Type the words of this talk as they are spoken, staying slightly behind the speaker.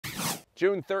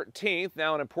June 13th,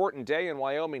 now an important day in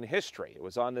Wyoming history. It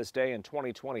was on this day in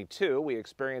 2022 we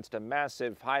experienced a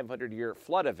massive 500-year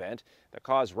flood event that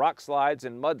caused rockslides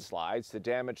and mudslides to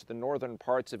damage the northern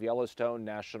parts of Yellowstone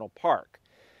National Park.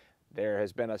 There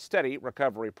has been a steady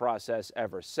recovery process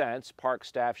ever since. Park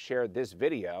staff shared this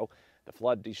video. The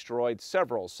flood destroyed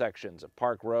several sections of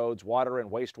park roads, water and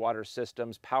wastewater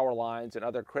systems, power lines, and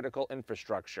other critical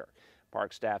infrastructure.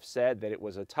 Park staff said that it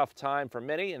was a tough time for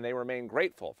many, and they remain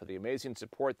grateful for the amazing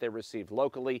support they received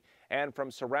locally and from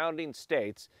surrounding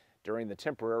states during the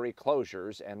temporary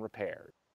closures and repairs.